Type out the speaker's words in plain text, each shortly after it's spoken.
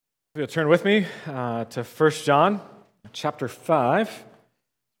You'll turn with me to 1 John chapter 5,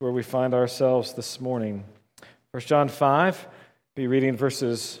 where we find ourselves this morning. 1 John 5, be reading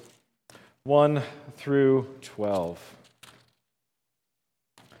verses 1 through 12.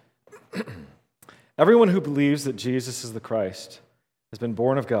 Everyone who believes that Jesus is the Christ has been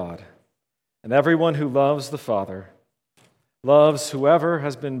born of God, and everyone who loves the Father loves whoever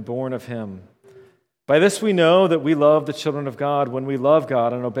has been born of him. By this we know that we love the children of God when we love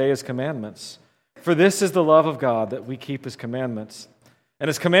God and obey His commandments. For this is the love of God, that we keep His commandments. And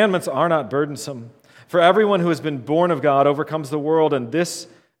His commandments are not burdensome. For everyone who has been born of God overcomes the world, and this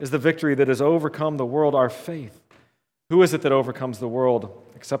is the victory that has overcome the world, our faith. Who is it that overcomes the world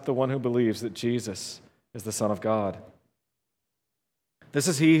except the one who believes that Jesus is the Son of God? This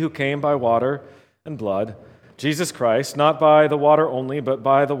is He who came by water and blood, Jesus Christ, not by the water only, but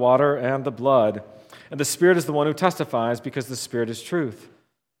by the water and the blood. And the Spirit is the one who testifies, because the Spirit is truth.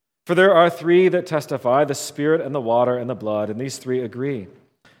 For there are three that testify, the Spirit and the water and the blood, and these three agree.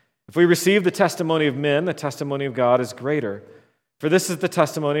 If we receive the testimony of men, the testimony of God is greater. For this is the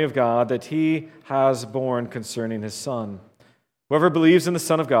testimony of God, that He has borne concerning His Son. Whoever believes in the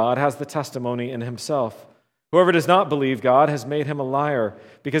Son of God has the testimony in himself. Whoever does not believe God has made him a liar,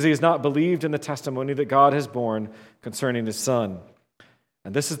 because he has not believed in the testimony that God has borne concerning His Son.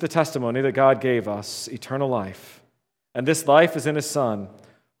 And this is the testimony that God gave us, eternal life. And this life is in His Son.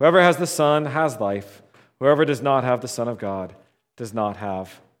 Whoever has the Son has life. Whoever does not have the Son of God does not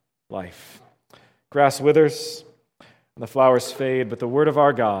have life. Grass withers and the flowers fade, but the word of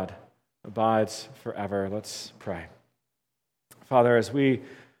our God abides forever. Let's pray. Father, as we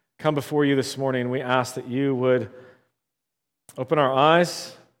come before You this morning, we ask that You would open our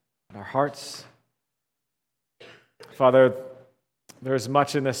eyes and our hearts. Father, there's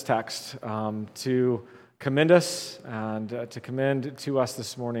much in this text to commend us and to commend to us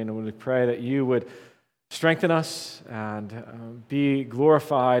this morning. And we pray that You would strengthen us and be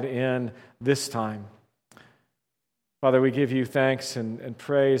glorified in this time. Father, we give You thanks and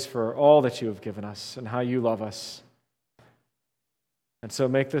praise for all that You have given us and how You love us. And so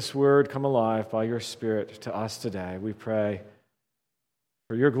make this word come alive by Your Spirit to us today. We pray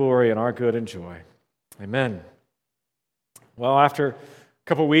for Your glory and our good and joy. Amen. Well, after a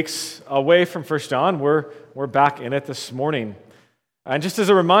couple weeks away from 1 John, we're back in it this morning. And just as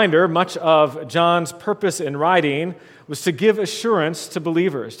a reminder, much of John's purpose in writing was to give assurance to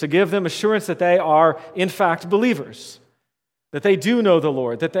believers, to give them assurance that they are, in fact, believers, that they do know the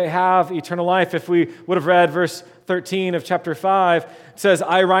Lord, that they have eternal life. If we would have read verse 13 of chapter 5, it says,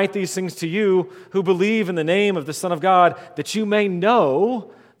 I write these things to you who believe in the name of the Son of God, that you may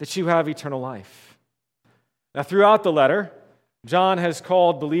know that you have eternal life. Now, throughout the letter, John has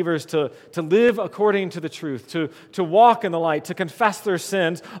called believers to live according to the truth, to walk in the light, to confess their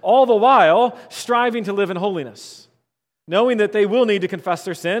sins, all the while striving to live in holiness, knowing that they will need to confess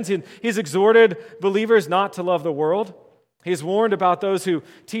their sins. He's exhorted believers not to love the world. He's warned about those who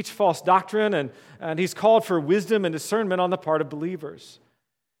teach false doctrine, and he's called for wisdom and discernment on the part of believers.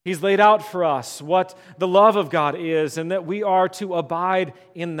 He's laid out for us what the love of God is, and that we are to abide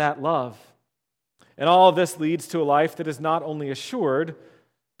in that love. And all of this leads to a life that is not only assured,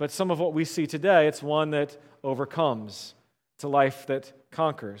 but some of what we see today, it's one that overcomes. It's a life that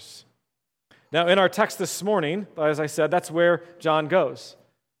conquers. Now, in our text this morning, as I said, that's where John goes.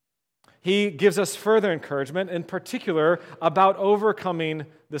 He gives us further encouragement, in particular, about overcoming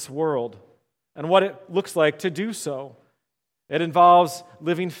this world and what it looks like to do so. It involves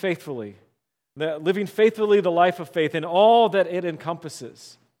living faithfully the life of faith in all that it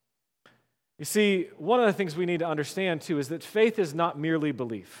encompasses. You see, one of the things we need to understand, too, is that faith is not merely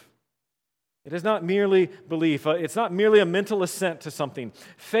belief. It is not merely belief. It's not merely a mental assent to something.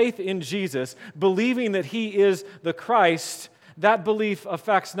 Faith in Jesus, believing that He is the Christ, that belief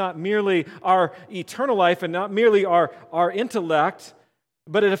affects not merely our eternal life and not merely our intellect,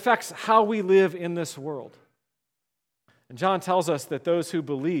 but it affects how we live in this world. And John tells us that those who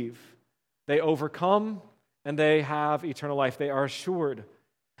believe, they overcome and they have eternal life. They are assured.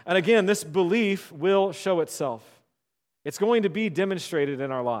 And again, this belief will show itself. It's going to be demonstrated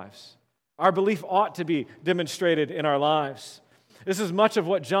in our lives. Our belief ought to be demonstrated in our lives. This is much of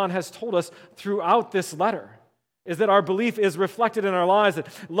what John has told us throughout this letter, is that our belief is reflected in our lives, that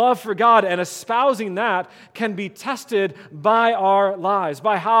love for God and espousing that can be tested by our lives,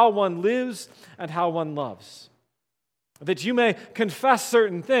 by how one lives and how one loves. That you may confess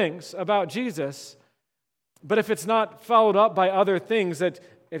certain things about Jesus, but if it's not followed up by other things, that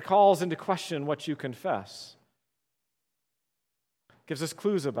it calls into question what you confess. Gives us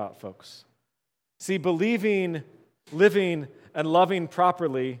clues about folks. See, believing, living, and loving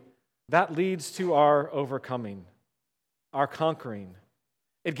properly that leads to our overcoming, our conquering.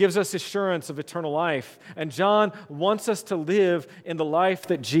 It gives us assurance of eternal life. And John wants us to live in the life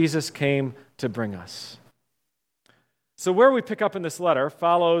that Jesus came to bring us. So where we pick up in this letter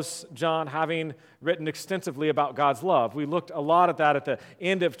follows John having written extensively about God's love. We looked a lot at that at the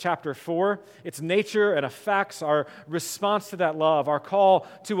end of chapter 4. Its nature and effects, our response to that love, our call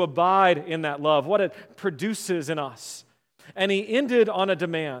to abide in that love, what it produces in us. And he ended on a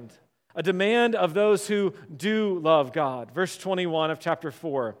demand of those who do love God. Verse 21 of chapter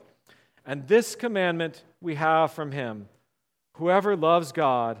 4. And this commandment we have from him: whoever loves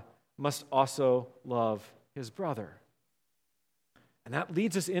God must also love his brother. And that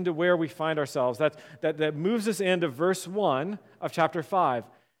leads us into where we find ourselves. That moves us into verse 1 of chapter 5.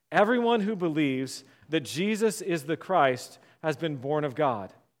 Everyone who believes that Jesus is the Christ has been born of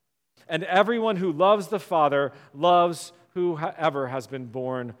God. And everyone who loves the Father loves whoever has been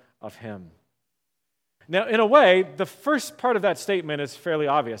born of him. Now, in a way, the first part of that statement is fairly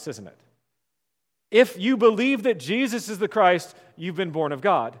obvious, isn't it? If you believe that Jesus is the Christ, you've been born of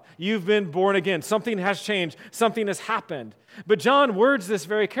God. You've been born again. Something has changed. Something has happened. But John words this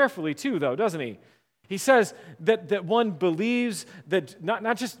very carefully too, though, doesn't he? He says that one believes, that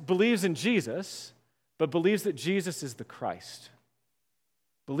not just believes in Jesus, but believes that Jesus is the Christ.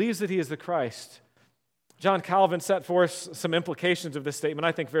 Believes that he is the Christ. John Calvin set forth some implications of this statement,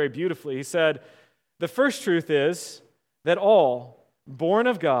 I think, very beautifully. He said, the first truth is that all born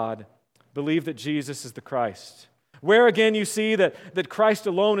of God believe that Jesus is the Christ. Where again you see that Christ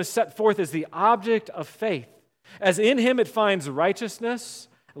alone is set forth as the object of faith, as in him it finds righteousness,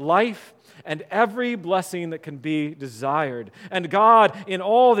 life, and every blessing that can be desired. And God in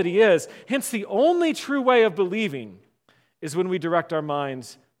all that he is. Hence the only true way of believing is when we direct our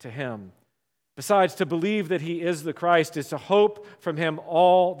minds to him. Besides, to believe that he is the Christ is to hope from him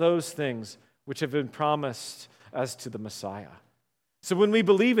all those things which have been promised as to the Messiah. So when we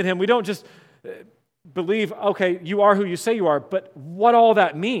believe in him, we don't just believe, okay, you are who you say you are, but what all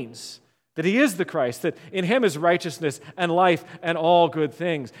that means. That he is the Christ, that in him is righteousness and life and all good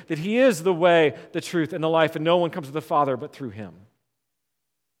things. That he is the way, the truth, and the life, and no one comes to the Father but through him.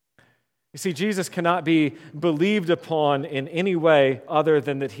 You see, Jesus cannot be believed upon in any way other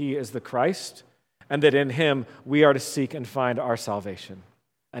than that he is the Christ, and that in him we are to seek and find our salvation,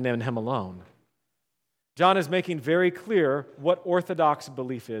 and in him alone. John is making very clear what orthodox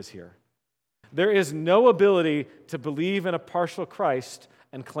belief is here. There is no ability to believe in a partial Christ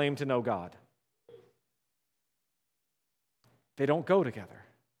and claim to know God. They don't go together.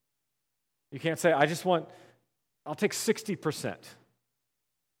 You can't say, I'll take 60%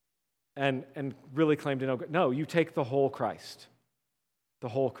 and really claim to know God. No, you take the whole Christ. The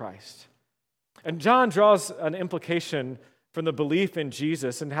whole Christ. And John draws an implication from the belief in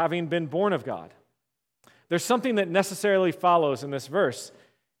Jesus and having been born of God. There's something that necessarily follows in this verse.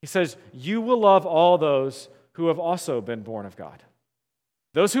 He says, you will love all those who have also been born of God.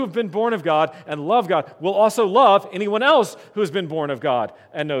 Those who have been born of God and love God will also love anyone else who has been born of God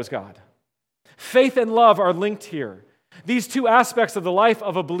and knows God. Faith and love are linked here. These two aspects of the life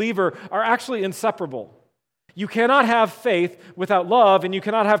of a believer are actually inseparable. You cannot have faith without love, and you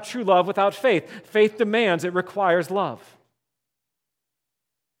cannot have true love without faith. Faith demands, it requires love.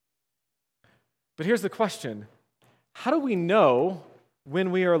 But here's the question. How do we know when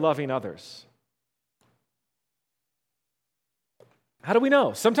we are loving others? How do we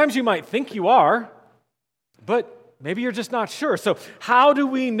know? Sometimes you might think you are, but maybe you're just not sure. So how do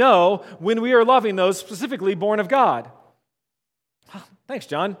we know when we are loving those specifically born of God? Thanks,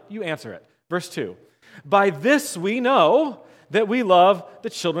 John. You answer it. Verse 2. By this we know that we love the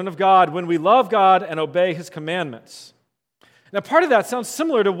children of God, when we love God and obey his commandments. Now, part of that sounds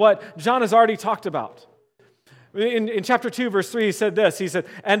similar to what John has already talked about. In chapter 2, verse 3, he said this. He said,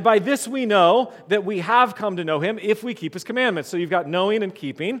 and by this we know that we have come to know him if we keep his commandments. So you've got knowing and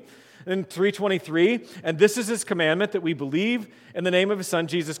keeping. In 3:23, and this is his commandment, that we believe in the name of his Son,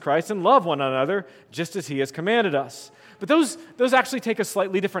 Jesus Christ, and love one another just as he has commanded us. But those actually take a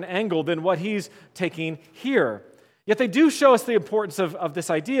slightly different angle than what he's taking here. Yet they do show us the importance of this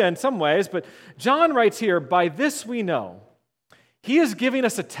idea in some ways. But John writes here, by this we know. He is giving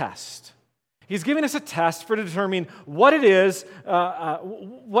us a test. He's giving us a test for determining what it is,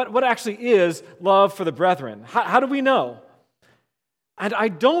 what actually is love for the brethren. How do we know? And I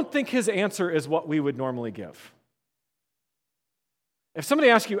don't think his answer is what we would normally give. If somebody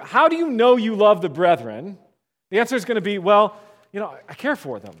asks you, how do you know you love the brethren? The answer is going to be, well, I care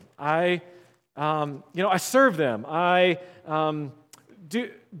for them. I serve them. I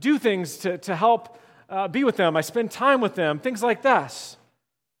do things to help be with them. I spend time with them. Things like this.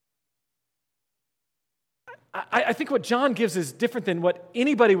 I think what John gives is different than what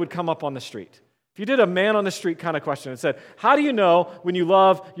anybody would come up on the street. If you did a man on the street kind of question and said, how do you know when you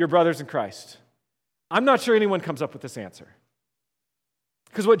love your brothers in Christ? I'm not sure anyone comes up with this answer.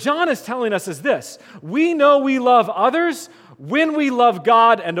 Because what John is telling us is this: we know we love others when we love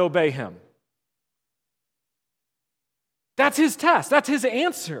God and obey Him. That's his test. That's his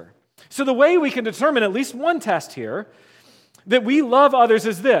answer. So the way we can determine at least one test here that we love others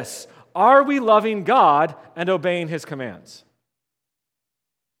is this: are we loving God and obeying His commands?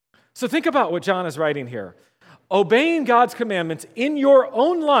 So think about what John is writing here. Obeying God's commandments in your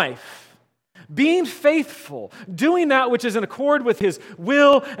own life, being faithful, doing that which is in accord with His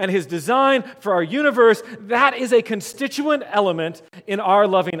will and His design for our universe, that is a constituent element in our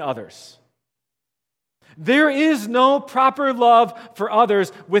loving others. There is no proper love for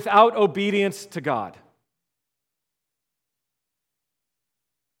others without obedience to God.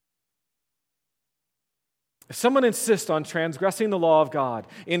 If someone insists on transgressing the law of God,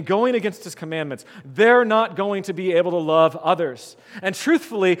 in going against His commandments, they're not going to be able to love others. And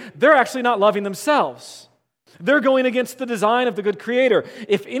truthfully, they're actually not loving themselves. They're going against the design of the good Creator.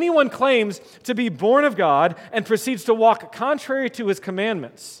 If anyone claims to be born of God and proceeds to walk contrary to His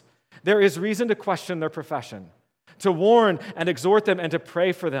commandments, there is reason to question their profession, to warn and exhort them, and to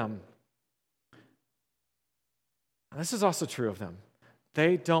pray for them. This is also true of them.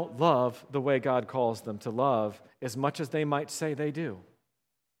 They don't love the way God calls them to love as much as they might say they do.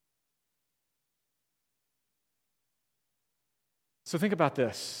 So think about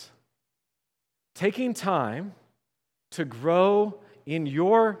this. Taking time to grow in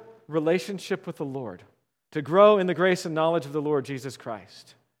your relationship with the Lord, to grow in the grace and knowledge of the Lord Jesus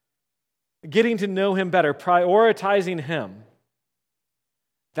Christ, getting to know Him better, prioritizing Him,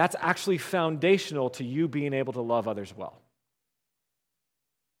 that's actually foundational to you being able to love others well.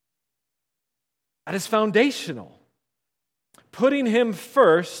 That is foundational. Putting Him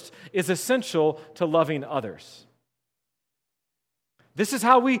first is essential to loving others. This is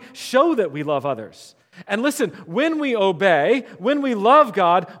how we show that we love others. And listen, when we obey, when we love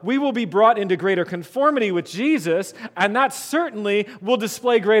God, we will be brought into greater conformity with Jesus, and that certainly will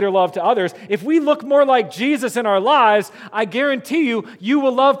display greater love to others. If we look more like Jesus in our lives, I guarantee you, you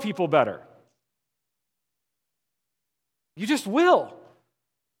will love people better. You just will.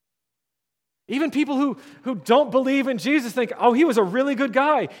 Even people who don't believe in Jesus think, oh, He was a really good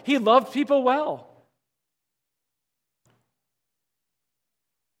guy. He loved people well.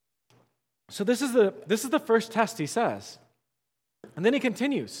 So this is the first test, he says. And then he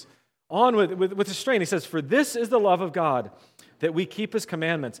continues on with a strain. He says, for this is the love of God, that we keep His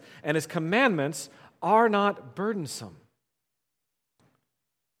commandments, and His commandments are not burdensome.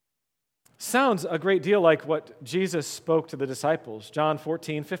 Sounds a great deal like what Jesus spoke to the disciples, John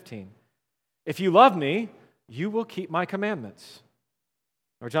 14:15. If you love me, you will keep my commandments.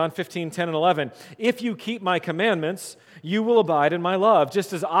 Or John 15:10 and 11. If you keep my commandments, you will abide in my love,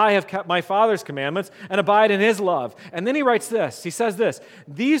 just as I have kept my Father's commandments and abide in His love. And then he writes this. He says this: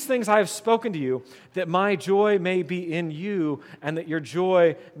 these things I have spoken to you, that my joy may be in you and that your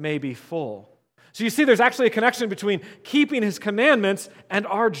joy may be full. So you see, there's actually a connection between keeping His commandments and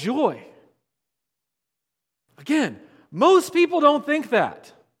our joy. Again, most people don't think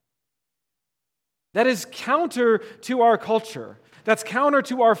that. That is counter to our culture. That's counter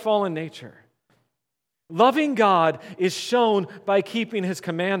to our fallen nature. Loving God is shown by keeping His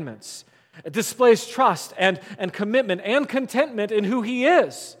commandments. It displays trust and commitment and contentment in who He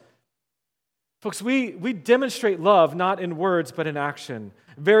is. Folks, we demonstrate love not in words but in action.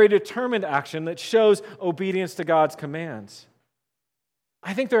 Very determined action that shows obedience to God's commands.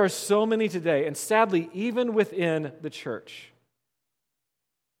 I think there are so many today, and sadly even within the church,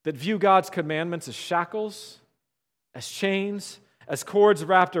 that view God's commandments as shackles, as chains, as cords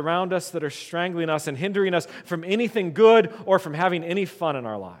wrapped around us that are strangling us and hindering us from anything good or from having any fun in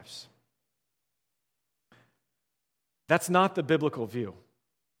our lives. That's not the biblical view.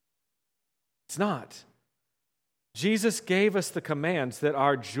 It's not. Jesus gave us the commands that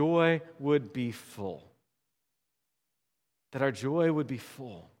our joy would be full. That our joy would be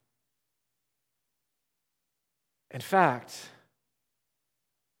full. In fact,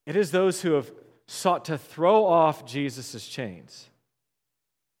 it is those who have sought to throw off Jesus' chains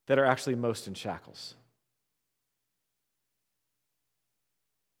that are actually most in shackles.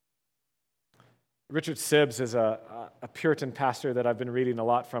 Richard Sibbes is a Puritan pastor that I've been reading a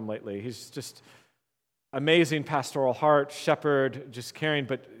lot from lately. He's just amazing pastoral heart, shepherd, just caring,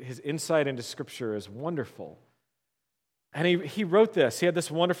 but his insight into Scripture is wonderful. And he wrote this. He had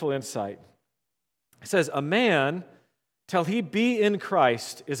this wonderful insight. He says, a man, till he be in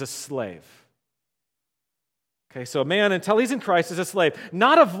Christ, is a slave. Okay, so a man, until he's in Christ, is a slave,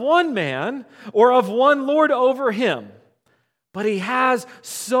 not of one man or of one lord over him, but he has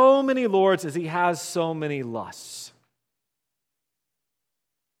so many lords as he has so many lusts.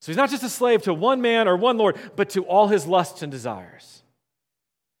 So he's not just a slave to one man or one lord, but to all his lusts and desires.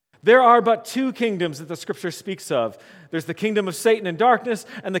 There are but two kingdoms that the Scripture speaks of. There's the kingdom of Satan and darkness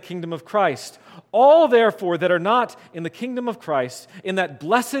and the kingdom of Christ. All, therefore, that are not in the kingdom of Christ, in that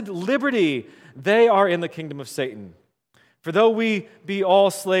blessed liberty, they are in the kingdom of Satan. For though we be all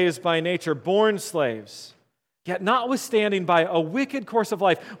slaves by nature, born slaves, yet notwithstanding by a wicked course of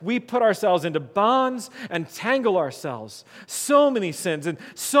life, we put ourselves into bonds and tangle ourselves. So many sins and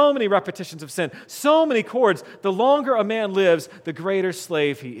so many repetitions of sin, so many cords. The longer a man lives, the greater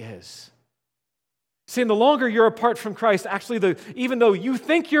slave he is. See, and the longer you're apart from Christ, actually, even though you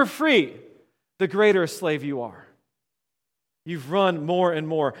think you're free, the greater a slave you are. You've run more and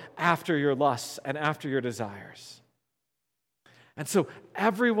more after your lusts and after your desires. And so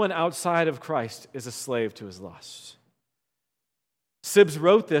everyone outside of Christ is a slave to his lusts. Sibbes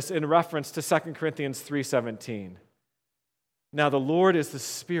wrote this in reference to 2 Corinthians 3:17. Now the Lord is the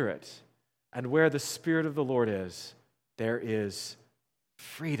Spirit, and where the Spirit of the Lord is, there is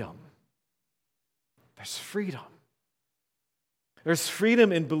freedom. There's freedom. There's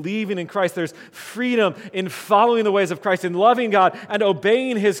freedom in believing in Christ. There's freedom in following the ways of Christ, in loving God and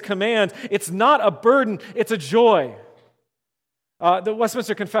obeying His commands. It's not a burden, it's a joy. The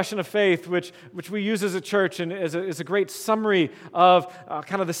Westminster Confession of Faith, which we use as a church and is a great summary of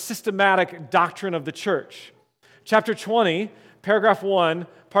kind of the systematic doctrine of the church. Chapter 20, paragraph 1,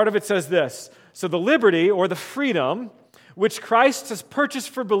 part of it says this: so the liberty or the freedom which Christ has purchased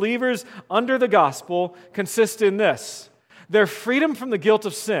for believers under the gospel consists in this: their freedom from the guilt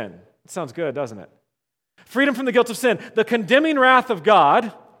of sin. It sounds good, doesn't it? Freedom from the guilt of sin, the condemning wrath of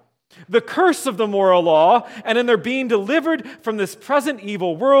God, the curse of the moral law, and in their being delivered from this present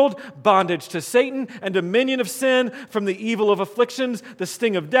evil world, bondage to Satan and dominion of sin, from the evil of afflictions, the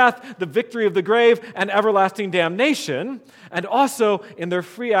sting of death, the victory of the grave, and everlasting damnation, and also in their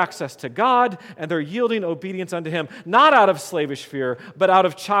free access to God and their yielding obedience unto Him, not out of slavish fear, but out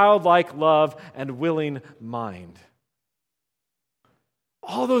of childlike love and willing mind.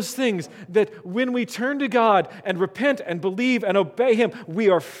 All those things that when we turn to God and repent and believe and obey Him, we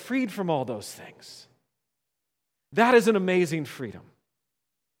are freed from all those things. That is an amazing freedom.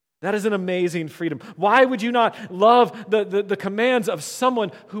 That is an amazing freedom. Why would you not love the commands of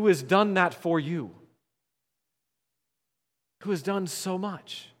someone who has done that for you? Who has done so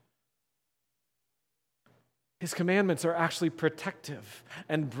much? His commandments are actually protective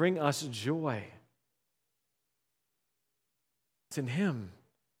and bring us joy. It's in Him.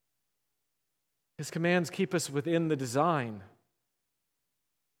 His commands keep us within the design.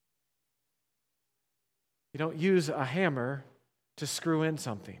 You don't use a hammer to screw in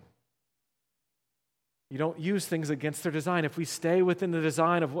something. You don't use things against their design. If we stay within the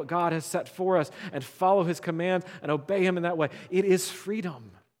design of what God has set for us and follow His commands and obey Him in that way, it is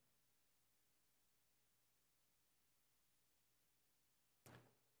freedom.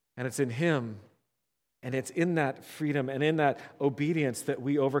 And it's in Him. And it's in that freedom and in that obedience that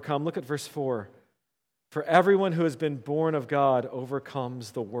we overcome. Look at verse 4. For everyone who has been born of God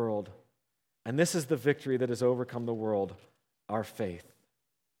overcomes the world. And this is the victory that has overcome the world, our faith.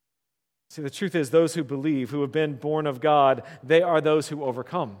 See, the truth is, those who believe, who have been born of God, they are those who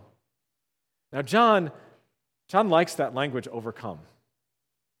overcome. Now, John likes that language, overcome.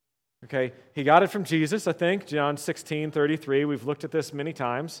 Okay, he got it from Jesus, I think, John 16:33. We've looked at this many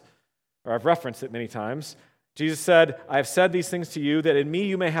times. Or I've referenced it many times. Jesus said, I have said these things to you, that in me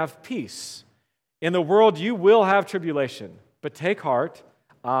you may have peace. In the world you will have tribulation, but take heart,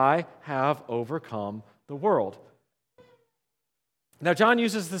 I have overcome the world. Now, John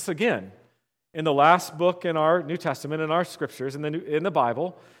uses this again in the last book in our New Testament, in our scriptures, in the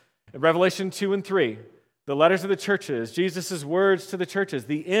Bible, in Revelation 2 and 3, the letters of the churches, Jesus' words to the churches.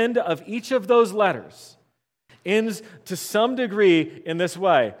 The end of each of those letters ends to some degree in this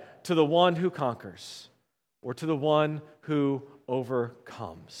way: to the one who conquers, or to the one who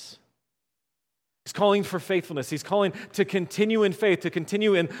overcomes. He's calling for faithfulness. He's calling to continue in faith, to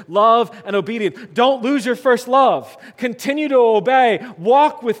continue in love and obedience. Don't lose your first love. Continue to obey.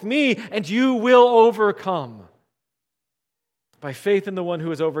 Walk with me, and you will overcome. By faith in the one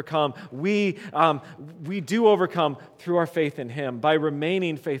who has overcome, we do overcome through our faith in Him, by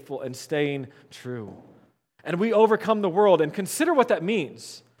remaining faithful and staying true. And we overcome the world. And consider what that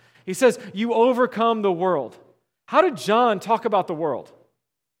means. He says, you overcome the world. How did John talk about the world?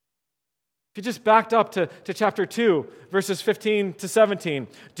 If you just backed up to chapter 2, verses 15 to 17,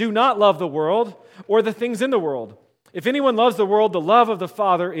 do not love the world or the things in the world. If anyone loves the world, the love of the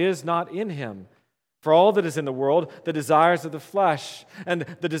Father is not in him. For all that is in the world, the desires of the flesh and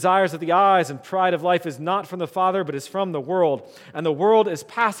the desires of the eyes and pride of life is not from the Father, but is from the world. And the world is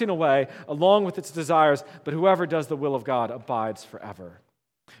passing away along with its desires, but whoever does the will of God abides forever.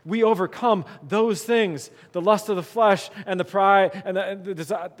 We overcome those things, the lust of the flesh and the pride and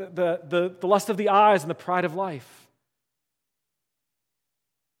the lust of the eyes and the pride of life.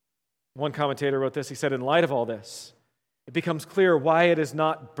 One commentator wrote this. He said, in light of all this, it becomes clear why it is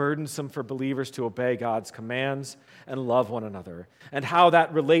not burdensome for believers to obey God's commands and love one another, and how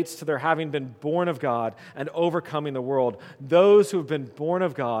that relates to their having been born of God and overcoming the world. Those who have been born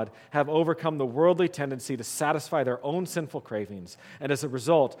of God have overcome the worldly tendency to satisfy their own sinful cravings, and as a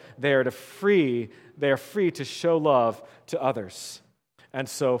result, they are free to show love to others and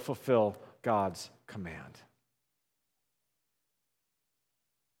so fulfill God's command.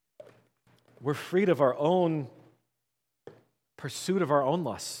 We're freed of our own pursuit of our own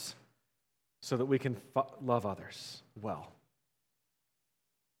lusts so that we can love others well.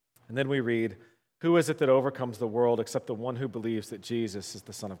 And then we read, who is it that overcomes the world except the one who believes that Jesus is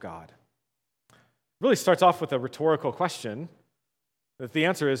the Son of God? It really starts off with a rhetorical question, that the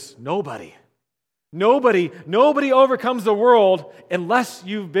answer is nobody. Nobody overcomes the world unless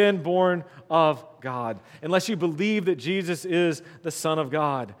you've been born of God, unless you believe that Jesus is the Son of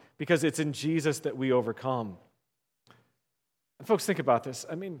God, because it's in Jesus that we overcome. And folks, think about this.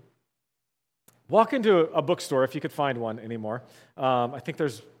 I mean, walk into a bookstore, if you could find one anymore. I think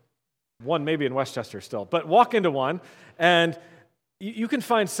there's one maybe in Westchester still. But walk into one, and you can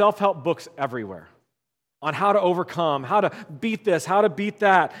find self-help books everywhere on how to overcome, how to beat this, how to beat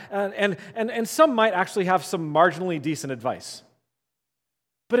that. And some might actually have some marginally decent advice.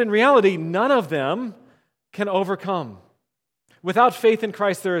 But in reality, none of them can overcome. Without faith in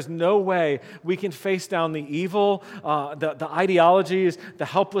Christ, there is no way we can face down the evil, the ideologies, the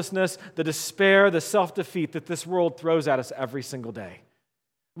helplessness, the despair, the self-defeat that this world throws at us every single day.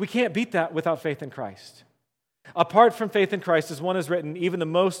 We can't beat that without faith in Christ. Apart from faith in Christ, as one has written, even the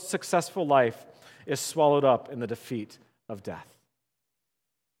most successful life is swallowed up in the defeat of death.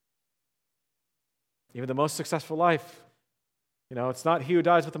 Even the most successful life, it's not he who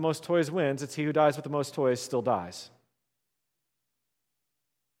dies with the most toys wins, it's he who dies with the most toys still dies.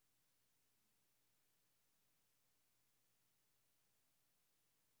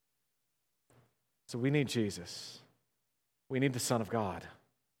 So we need Jesus. We need the Son of God.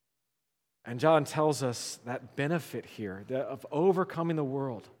 And John tells us that benefit here of overcoming the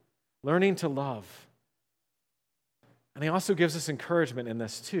world, learning to love. And he also gives us encouragement in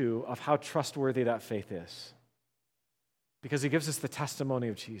this too of how trustworthy that faith is, because he gives us the testimony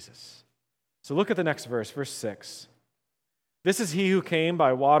of Jesus. So look at the next verse, verse 6. This is he who came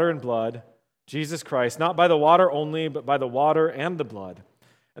by water and blood, Jesus Christ, not by the water only, but by the water and the blood.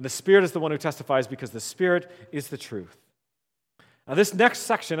 And the Spirit is the one who testifies, because the Spirit is the truth. Now, this next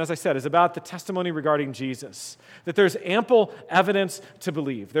section, as I said, is about the testimony regarding Jesus, that there's ample evidence to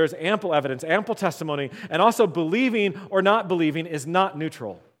believe. There's ample evidence, ample testimony, and also believing or not believing is not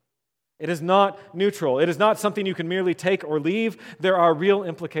neutral. It is not neutral. It is not something you can merely take or leave. There are real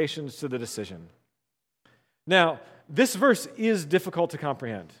implications to the decision. Now, this verse is difficult to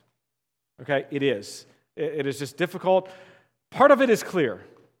comprehend. Okay, it is. It is just difficult. Part of it is clear.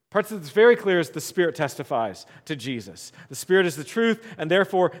 Parts that's very clear is the Spirit testifies to Jesus. The Spirit is the truth, and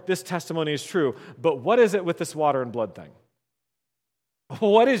therefore this testimony is true. But what is it with this water and blood thing?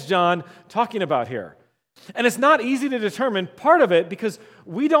 What is John talking about here? And it's not easy to determine part of it because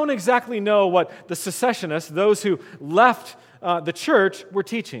we don't exactly know what the secessionists, those who left the church, were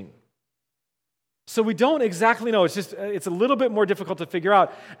teaching. So we don't exactly know. It's a little bit more difficult to figure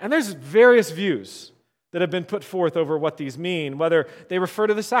out. And there's various views that have been put forth over what these mean, whether they refer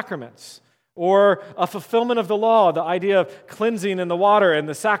to the sacraments or a fulfillment of the law, the idea of cleansing in the water and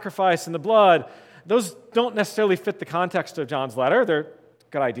the sacrifice in the blood. Those don't necessarily fit the context of John's letter. They're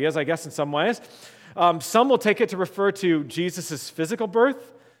good ideas, I guess, in some ways. Some will take it to refer to Jesus' physical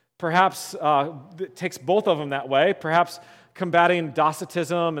birth. Perhaps it takes both of them that way. Perhaps combating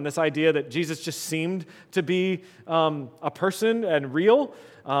Docetism and this idea that Jesus just seemed to be a person and real,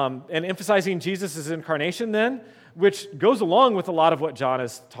 and emphasizing Jesus' incarnation then, which goes along with a lot of what John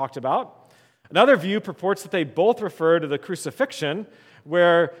has talked about. Another view purports that they both refer to the crucifixion,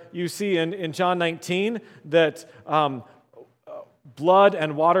 where you see in John 19 that blood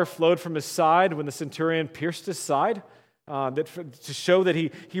and water flowed from his side when the centurion pierced his side, to show that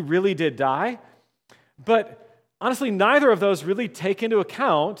he really did die. But honestly, neither of those really take into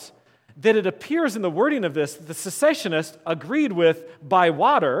account that it appears in the wording of this that the cessationist agreed with by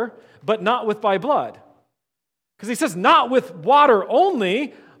water, but not with by blood. Because he says not with water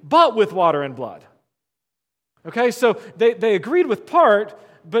only, but with water and blood. Okay, so they agreed with part,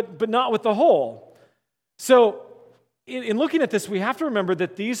 but not with the whole. So in looking at this, we have to remember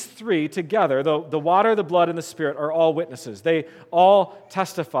that these three together, the water, the blood, and the Spirit, are all witnesses. They all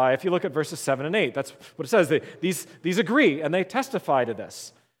testify. If you look at verses 7 and 8, that's what it says. These agree, and they testify to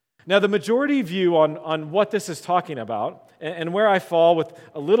this. Now, the majority view on what this is talking about, and where I fall with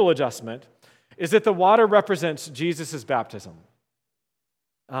a little adjustment, is that the water represents Jesus' baptism.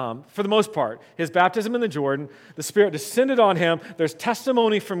 For the most part, his baptism in the Jordan, the Spirit descended on him. There's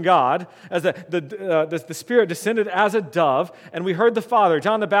testimony from God as the Spirit descended as a dove, and we heard the Father.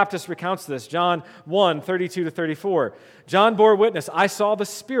 John the Baptist recounts this, John 1, 32 to 34. John bore witness, I saw the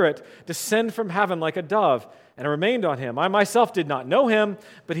Spirit descend from heaven like a dove, and it remained on him. I myself did not know him,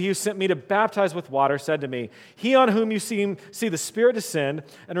 but he who sent me to baptize with water said to me, he on whom you see the Spirit descend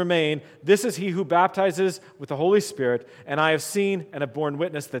and remain, this is he who baptizes with the Holy Spirit, and I have seen and have borne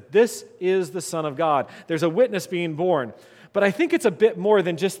witness that this is the Son of God. There's a witness being born. But I think it's a bit more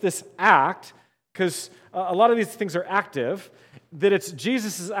than just this act, because a lot of these things are active, that it's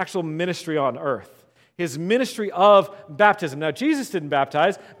Jesus' actual ministry on earth, his ministry of baptism. Now, Jesus didn't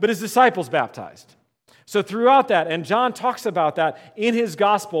baptize, but his disciples baptized. So throughout that, and John talks about that in his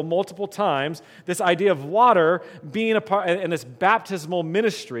gospel multiple times, this idea of water being a part in this baptismal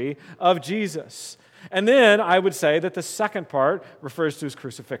ministry of Jesus. And then I would say that the second part refers to his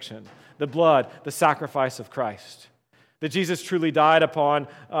crucifixion, the blood, the sacrifice of Christ. That Jesus truly died upon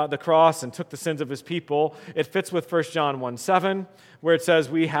the cross and took the sins of his people. It fits with 1 John 1:7, where it says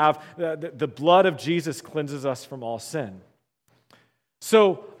we have the blood of Jesus cleanses us from all sin.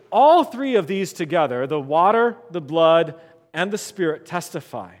 So all three of these together, the water, the blood, and the Spirit,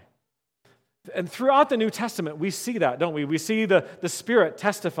 testify. And throughout the New Testament, we see that, don't we? We see the Spirit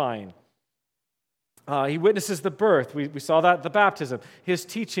testifying. He witnesses the birth. We saw that at the baptism. His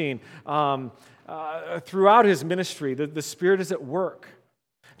teaching, throughout his ministry, the Spirit is at work.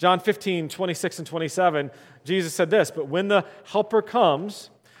 John 15, 26 and 27, Jesus said this, but when the Helper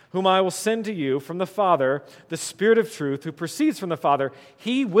comes, whom I will send to you from the Father, the Spirit of truth, who proceeds from the Father,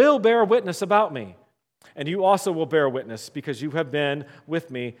 he will bear witness about me. And you also will bear witness because you have been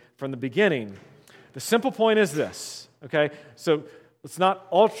with me from the beginning. The simple point is this, okay? So let's not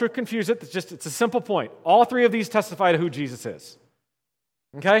ultra confuse it. It's a simple point. All three of these testify to who Jesus is.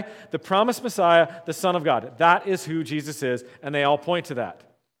 Okay? The promised Messiah, the Son of God. That is who Jesus is, and they all point to that.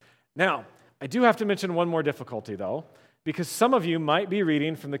 Now, I do have to mention one more difficulty, though, because some of you might be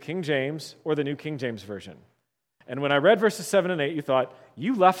reading from the King James or the New King James Version. And when I read verses 7 and 8, you thought,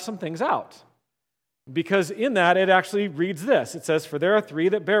 you left some things out. Because in that, it actually reads this. It says, for there are three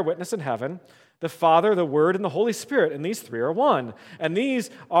that bear witness in heaven, the Father, the Word, and the Holy Spirit, and these three are one. And these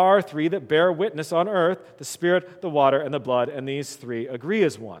are three that bear witness on earth, the Spirit, the water, and the blood, and these three agree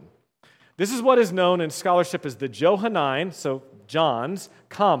as one. This is what is known in scholarship as the Johannine, so John's,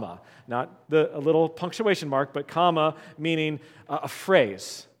 comma, not a little punctuation mark, but comma meaning a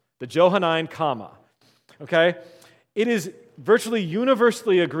phrase, the Johannine comma. Okay? It is virtually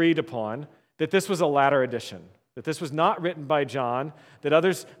universally agreed upon that this was a latter edition, that this was not written by John, that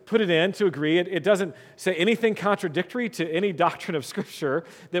others put it in to agree. It doesn't say anything contradictory to any doctrine of Scripture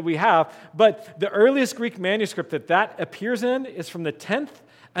that we have, but the earliest Greek manuscript that appears in is from the 10th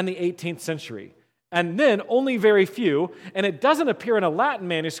and the 18th century. And then only very few, and it doesn't appear in a Latin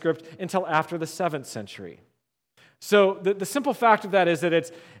manuscript until after the 7th century. So the simple fact of that is that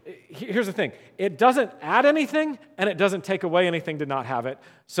here's the thing, it doesn't add anything, and it doesn't take away anything to not have it.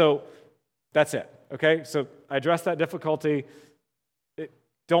 So that's it, okay? So I addressed that difficulty.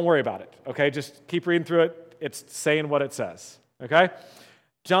 Don't worry about it, okay? Just keep reading through it. It's saying what it says, okay?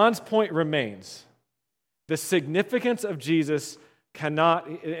 John's point remains. The significance of Jesus cannot,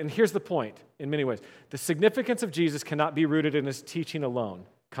 and here's the point in many ways, the significance of Jesus cannot be rooted in his teaching alone,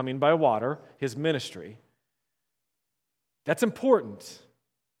 coming by water, his ministry. That's important,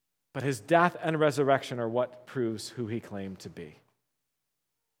 but his death and resurrection are what proves who he claimed to be.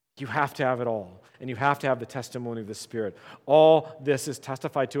 You have to have it all, and you have to have the testimony of the Spirit. All this is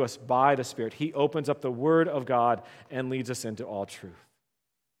testified to us by the Spirit. He opens up the Word of God and leads us into all truth.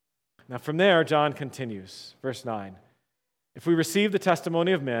 Now from there, John continues, verse 9. If we receive the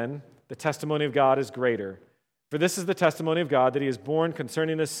testimony of men, the testimony of God is greater. For this is the testimony of God that he is born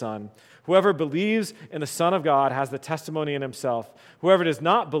concerning his Son. Whoever believes in the Son of God has the testimony in himself. Whoever does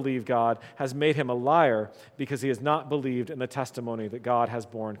not believe God has made him a liar because he has not believed in the testimony that God has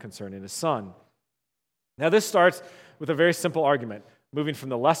borne concerning his Son. Now this starts with a very simple argument. moving from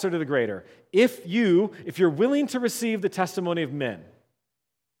the lesser to the greater. If you're willing to receive the testimony of men,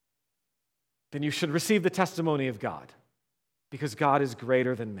 then you should receive the testimony of God, because God is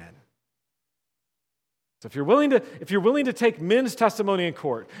greater than men. So if you're willing to take men's testimony in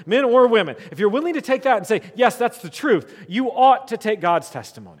court, men or women, if you're willing to take that and say, yes, that's the truth, you ought to take God's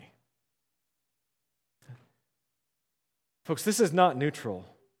testimony. Folks, this is not neutral,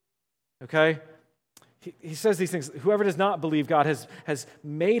 okay? He says these things. Whoever does not believe God has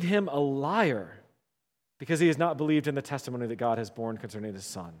made him a liar, because he has not believed in the testimony that God has borne concerning his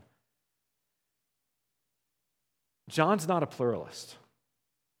Son. John's not a pluralist.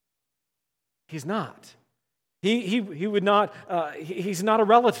 He's not. He would not. He's not a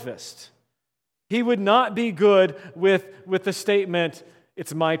relativist. He would not be good with the statement,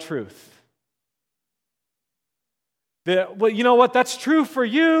 "It's my truth." Well, you know what? That's true for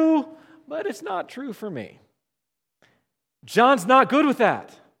you, but it's not true for me. John's not good with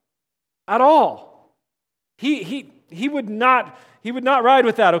that at all. He would not ride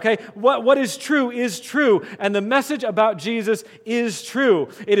with that, okay? What is true, and the message about Jesus is true.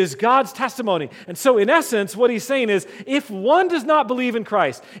 It is God's testimony. And so in essence, what he's saying is, if one does not believe in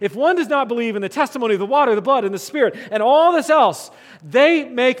Christ, if one does not believe in the testimony of the water, the blood, and the Spirit, and all this else, they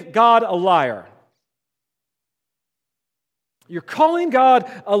make God a liar. You're calling God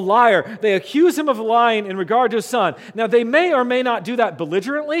a liar. They accuse him of lying in regard to his Son. Now, they may or may not do that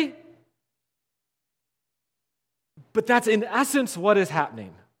belligerently, but that's in essence what is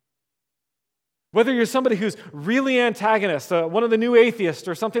happening. Whether you're somebody who's really antagonist, one of the new atheists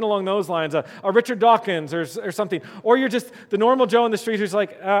or something along those lines, a Richard Dawkins or something, or you're just the normal Joe in the street who's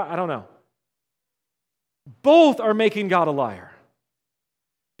like, I don't know. Both are making God a liar,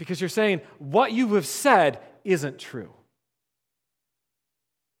 because you're saying what you have said isn't true.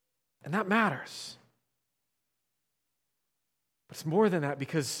 And that matters. But it's more than that,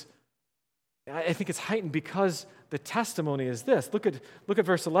 because I think it's heightened because the testimony is this. Look at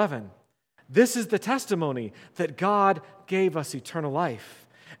verse 11. This is the testimony, that God gave us eternal life,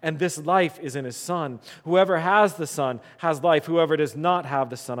 and this life is in his Son. Whoever has the Son has life. Whoever does not have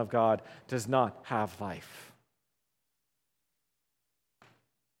the Son of God does not have life.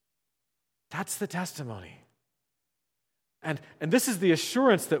 That's the testimony. And this is the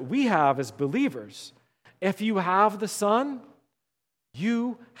assurance that we have as believers. If you have the Son,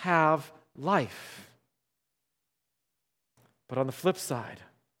 you have life. But on the flip side,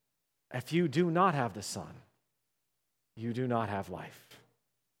 if you do not have the Son, you do not have life.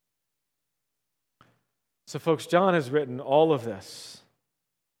 So folks, John has written all of this,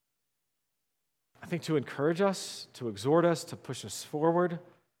 I think, to encourage us, to exhort us, to push us forward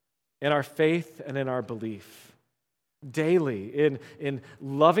in our faith and in our belief. Daily, in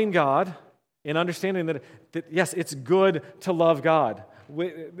loving God, in understanding that yes, it's good to love God,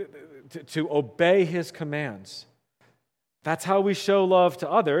 to obey his commands. That's how we show love to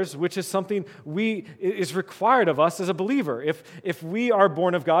others, which is something is required of us as a believer. If we are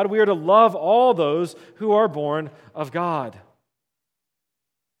born of God, we are to love all those who are born of God.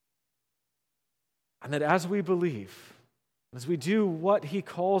 And that as we believe, as we do what he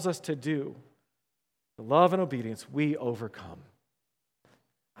calls us to do, love and obedience, we overcome.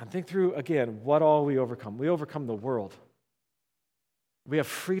 And think through, again, what all we overcome. We overcome the world. We have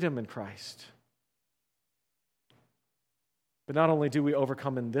freedom in Christ. But not only do we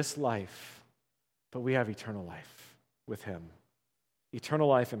overcome in this life, but we have eternal life with him. Eternal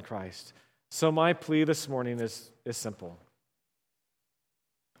life in Christ. So my plea this morning is simple.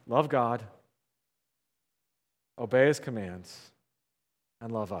 Love God, obey his commands,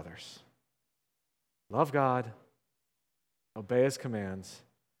 and love others. Love God, obey his commands,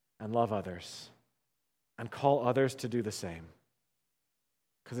 and love others. And call others to do the same.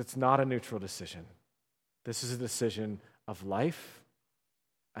 Because it's not a neutral decision. This is a decision of life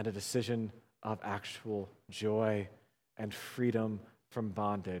and a decision of actual joy and freedom from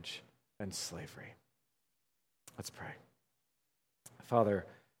bondage and slavery. Let's pray. Father,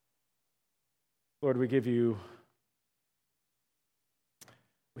 Lord, we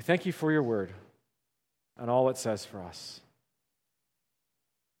thank you for your word and all it says for us.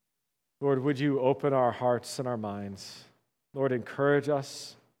 Lord, would you open our hearts and our minds? Lord, encourage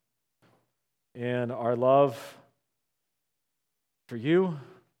us in our love for you.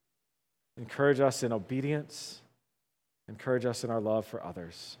 Encourage us in obedience. Encourage us in our love for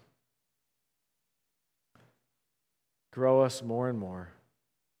others. Grow us more and more,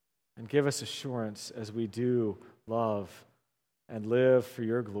 and give us assurance as we do love and live for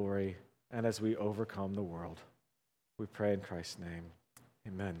your glory, and as we overcome the world. We pray in Christ's name.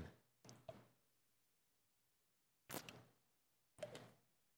 Amen.